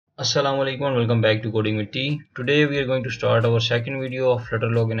Assalamu alaikum and welcome back to Coding with T. Today we are going to start our second video of Flutter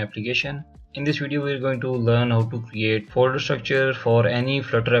login application. In this video we are going to learn how to create folder structure for any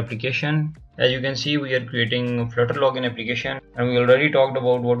Flutter application. As you can see, we are creating a Flutter login application and we already talked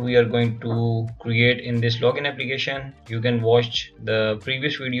about what we are going to create in this login application. You can watch the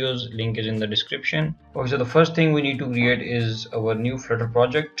previous videos, link is in the description. Okay, so the first thing we need to create is our new Flutter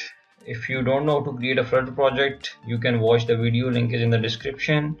project. If you don't know how to create a Flutter project, you can watch the video, link is in the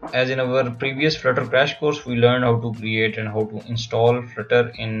description. As in our previous Flutter crash course, we learned how to create and how to install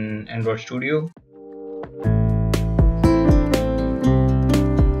Flutter in Android Studio.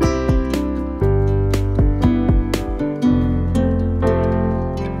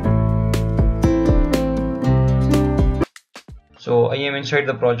 So I am inside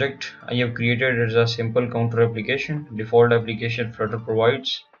the project. I have created it as a simple counter application, default application Flutter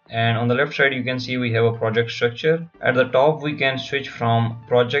provides. And on the left side you can see we have a project structure. At the top we can switch from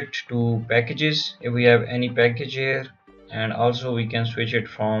project to packages if we have any package here, and also we can switch it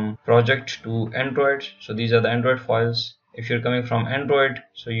from project to Android. So these are the Android files. If you're coming from Android,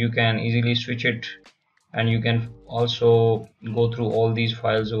 so you can easily switch it, and you can also go through all these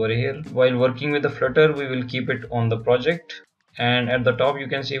files over here. While working with the Flutter, we will keep it on the project. And at the top you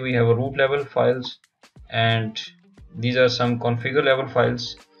can see we have a root level files, and these are some configure level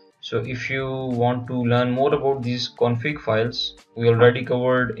files. So if you want to learn more about these config files, we already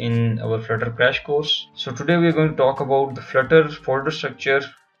covered in our Flutter crash course. So today we are going to talk about the Flutter folder structure.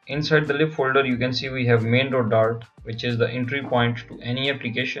 Inside the lib folder you can see we have main.dart, which is the entry point to any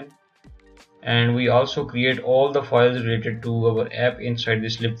application, and we also create all the files related to our app inside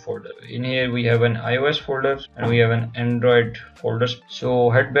this lib folder. In here we have an iOS folder and we have an Android folder.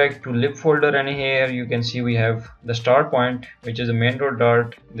 So head back to lib folder, and here you can see we have the start point, which is the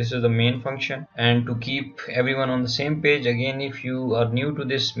main.dart. This is the main function. And to keep everyone on the same page, again, if you are new to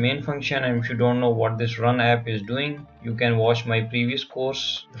this main function and if you don't know what this run app is doing, you can watch my previous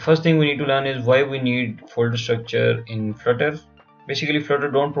course. The first thing we need to learn is why we need folder structure in Flutter. Basically,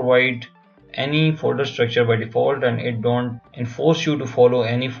 Flutter don't provide any folder structure by default, and it don't enforce you to follow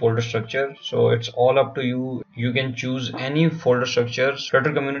any folder structure, so it's all up to you. You can choose any folder structure.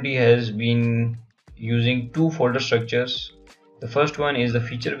 Flutter community has been using two folder structures. The first one is the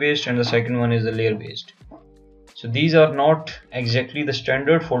feature based and the second one is the layer based. So these are not exactly the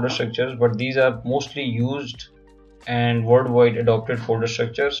standard folder structures, but these are mostly used and worldwide adopted folder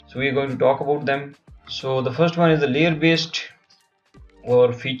structures, so we are going to talk about them. So the first one is the layer based,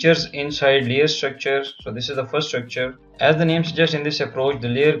 or features inside layer structure. So this is the first structure. As the name suggests, in this approach the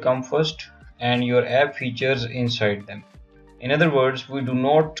layer come first and your app features inside them. In other words, we do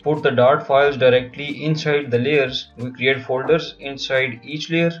not put the Dart files directly inside the layers. We create folders inside each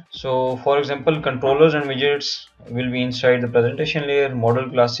layer. So for example, controllers and widgets will be inside the presentation layer, model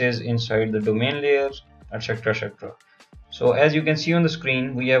classes inside the domain layer, etc, etc. So as you can see on the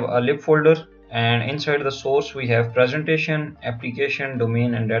screen, we have a lib folder, and inside the source we have presentation, application,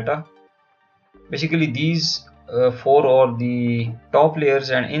 domain and data. Basically these four are the top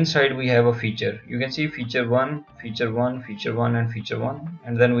layers, and inside we have a feature. You can see feature 1, feature 1, feature 1 and feature 1,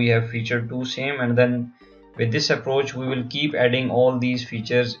 and then we have feature 2 same, and then with this approach we will keep adding all these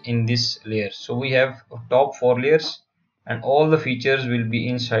features in this layer. So we have top 4 layers and all the features will be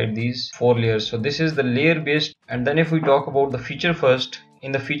inside these 4 layers. So this is the layer based. And then if we talk about the feature first,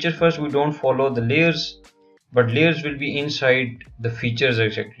 in the feature first we don't follow the layers, but layers will be inside the features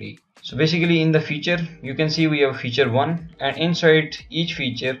exactly. So basically in the feature you can see we have feature 1, and inside each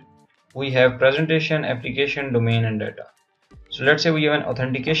feature we have presentation, application, domain and data. So let's say we have an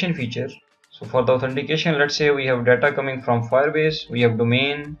authentication feature. So for the authentication, let's say we have data coming from FIREBASE, we have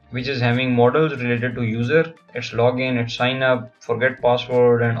domain which is having models related to user, its login, its sign up, forget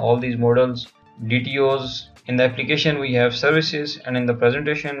password and all these models, DTOs. In the application we have services, and in the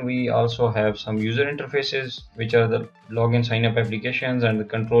presentation we also have some user interfaces which are the login sign up applications, and the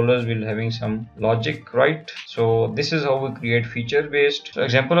controllers will having some logic, right? So this is how we create feature based. So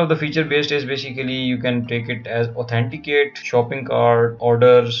example of the feature based is basically you can take it as authenticate, shopping cart,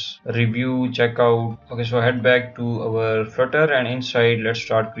 orders, review, checkout. Okay, so head back to our Flutter, and inside let's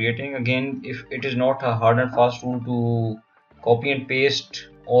start creating. Again, if it is not a hard and fast rule to copy and paste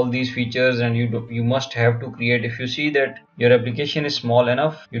all these features, and you must have to create. If you see that your application is small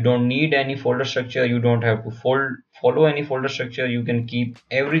enough, you don't need any folder structure, you don't have to follow any folder structure, you can keep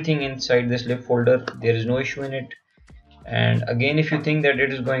everything inside this lib folder, there is no issue in it. And again, if you think that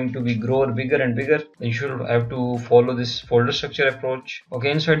it is going to be grow bigger and bigger, then you should have to follow this folder structure approach.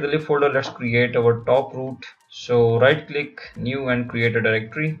 Okay, inside the lib folder let's create our top root. So right click, new, and create a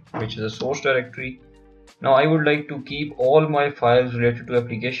directory which is a source directory. Now I would like to keep all my files related to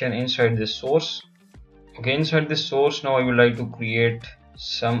application inside this source. Okay, inside this source, now I would like to create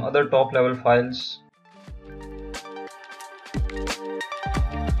some other top level files.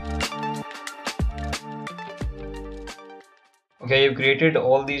 Okay, I've created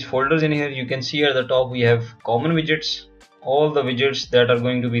all these folders in here. You can see at the top we have common widgets, all the widgets that are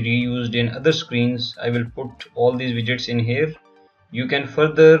going to be reused in other screens. I will put all these widgets in here. You can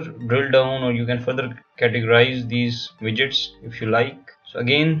further drill down, or you can further categorize these widgets if you like. So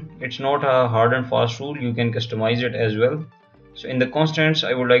again, it's not a hard and fast rule, you can customize it as well. So in the constants,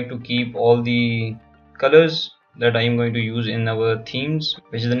 I would like to keep all the colors that I am going to use in our themes,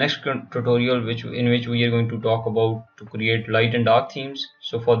 which is the next tutorial in which we are going to talk about to create light and dark themes.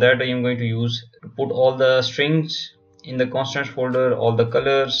 So for that I am going to put all the strings in the constants folder, all the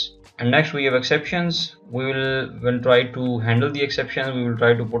colors. And next we have exceptions. We will try to handle the exceptions. We will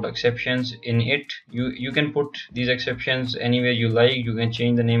try to put exceptions in it. You can put these exceptions anywhere you like. You can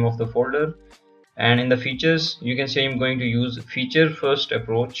change the name of the folder. And in the features, you can say I'm going to use feature first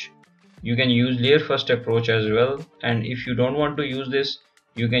approach. You can use layer first approach as well. And if you don't want to use this,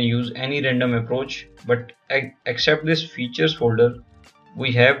 you can use any random approach. But except this features folder,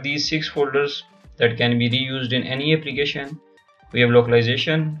 we have these 6 folders that can be reused in any application. We have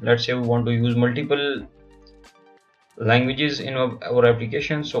localization. Let's say we want to use multiple languages in our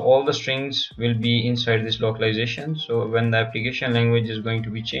application, so all the strings will be inside this localization. So when the application language is going to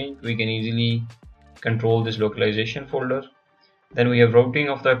be changed, we can easily control this localization folder. Then we have routing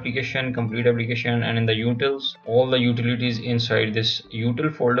of the application, complete application, and in the utils, all the utilities inside this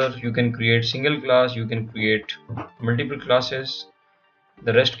util folder. You can create single class, you can create multiple classes.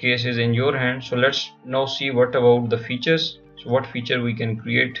 The rest case is in your hand. So let's now see what about the features. So what feature we can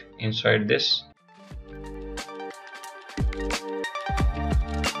create inside this.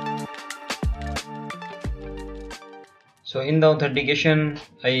 So in the authentication,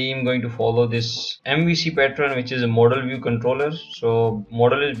 I am going to follow this MVC pattern, which is a model view controller. So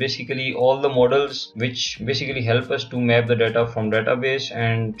model is basically all the models which basically help us to map the data from database,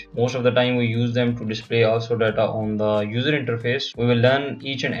 and most of the time we use them to display also data on the user interface. We will learn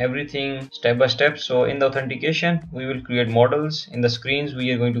each and everything step by step. So in the authentication, we will create models. In the screens,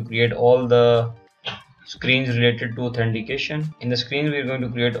 we are going to create all the screens related to authentication. In the screens, we are going to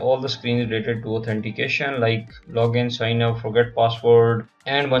create all the screens related to authentication, like login, sign up, forget password,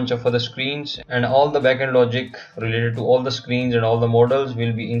 and bunch of other screens. And all the backend logic related to all the screens and all the models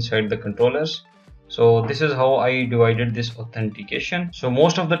will be inside the controllers. So this is how I divided this authentication. So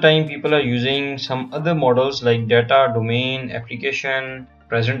most of the time people are using some other models like data, domain, application,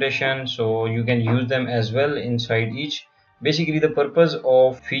 presentation. So you can use them as well inside each. Basically the purpose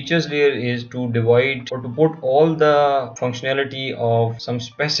of features layer is to divide or to put all the functionality of some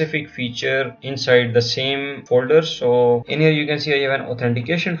specific feature inside the same folder. So in here you can see I have an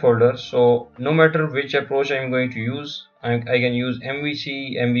authentication folder. So no matter which approach I am going to use, I can use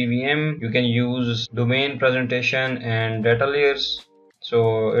MVC, MVVM, you can use domain, presentation, and data layers.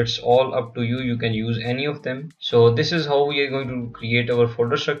 So it's all up to you, you can use any of them. So this is how we are going to create our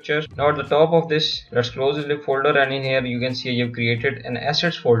folder structure. Now at the top of this, let's close the lib folder, and in here you can see I have created an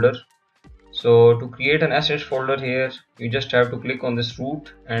assets folder. So to create an assets folder here, you just have to click on this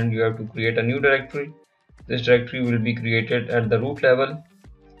root and you have to create a new directory. This directory will be created at the root level.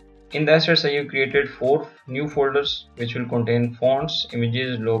 In the assets, I have created 4 new folders which will contain fonts,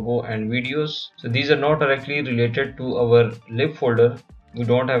 images, logo, and videos. So these are not directly related to our lib folder. We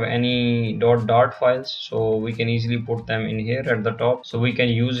don't have any .dart files, so we can easily put them in here at the top, so we can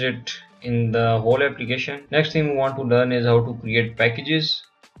use it in the whole application. Next thing we want to learn is how to create packages.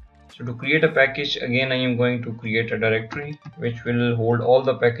 So to create a package, again I am going to create a directory which will hold all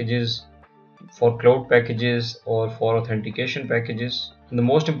the packages for cloud packages or for authentication packages. And the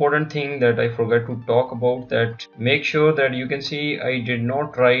most important thing that I forgot to talk about, that make sure that you can see I did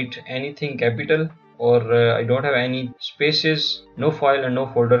not write anything capital, or I don't have any spaces. No file and no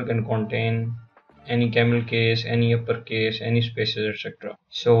folder can contain any camel case, any uppercase, any spaces, etc.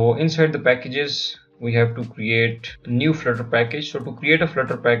 So inside the packages, we have to create a new Flutter package. So to create a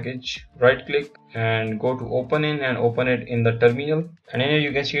Flutter package, right click and go to open in and open it in the terminal. And in here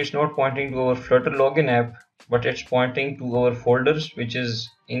you can see it's not pointing to our Flutter login app, but it's pointing to our folders which is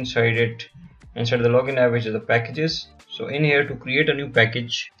inside it, inside the login app, which is the packages. So in here, to create a new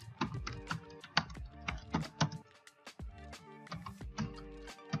package,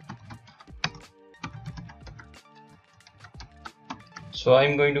 so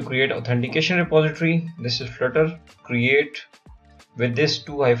I'm going to create authentication repository. This is Flutter create. With this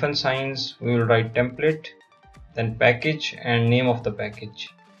 2 hyphen signs, we will write template, then package, and name of the package.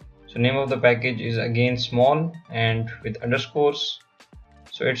 So name of the package is again small and with underscores.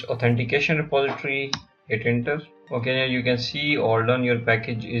 So it's authentication repository. Hit enter. Okay, now you can see all done. Your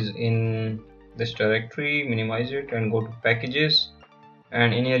package is in this directory. Minimize it and go to packages.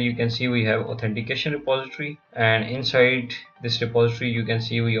 And in here you can see we have authentication repository, and inside this repository you can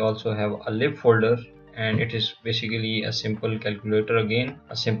see we also have a lib folder, and it is basically a simple calculator, again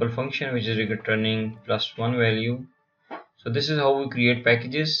a simple function which is returning +1 value. So this is how we create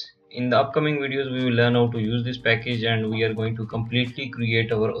packages. In the upcoming videos we will learn how to use this package, and we are going to completely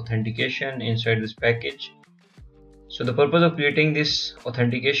create our authentication inside this package. So the purpose of creating this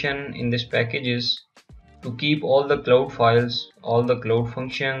authentication in this package is to keep all the cloud files, all the cloud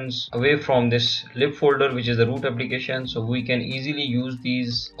functions away from this lib folder, which is the root application, so we can easily use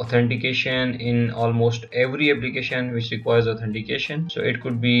these authentication in almost every application which requires authentication. So it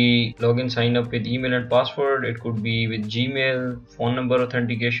could be login sign up with email and password, it could be with Gmail, phone number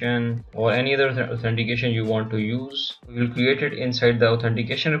authentication, or any other authentication you want to use. We will create it inside the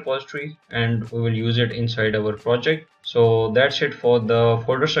authentication repository and we will use it inside our project. So that's it for the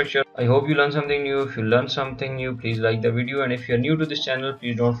folder structure. I hope you learned something new. If you learned something new, please like the video, and if you're new to this channel,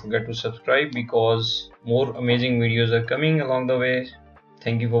 please don't forget to subscribe, because more amazing videos are coming along the way.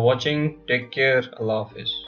 Thank you for watching. Take care. Allah Hafiz.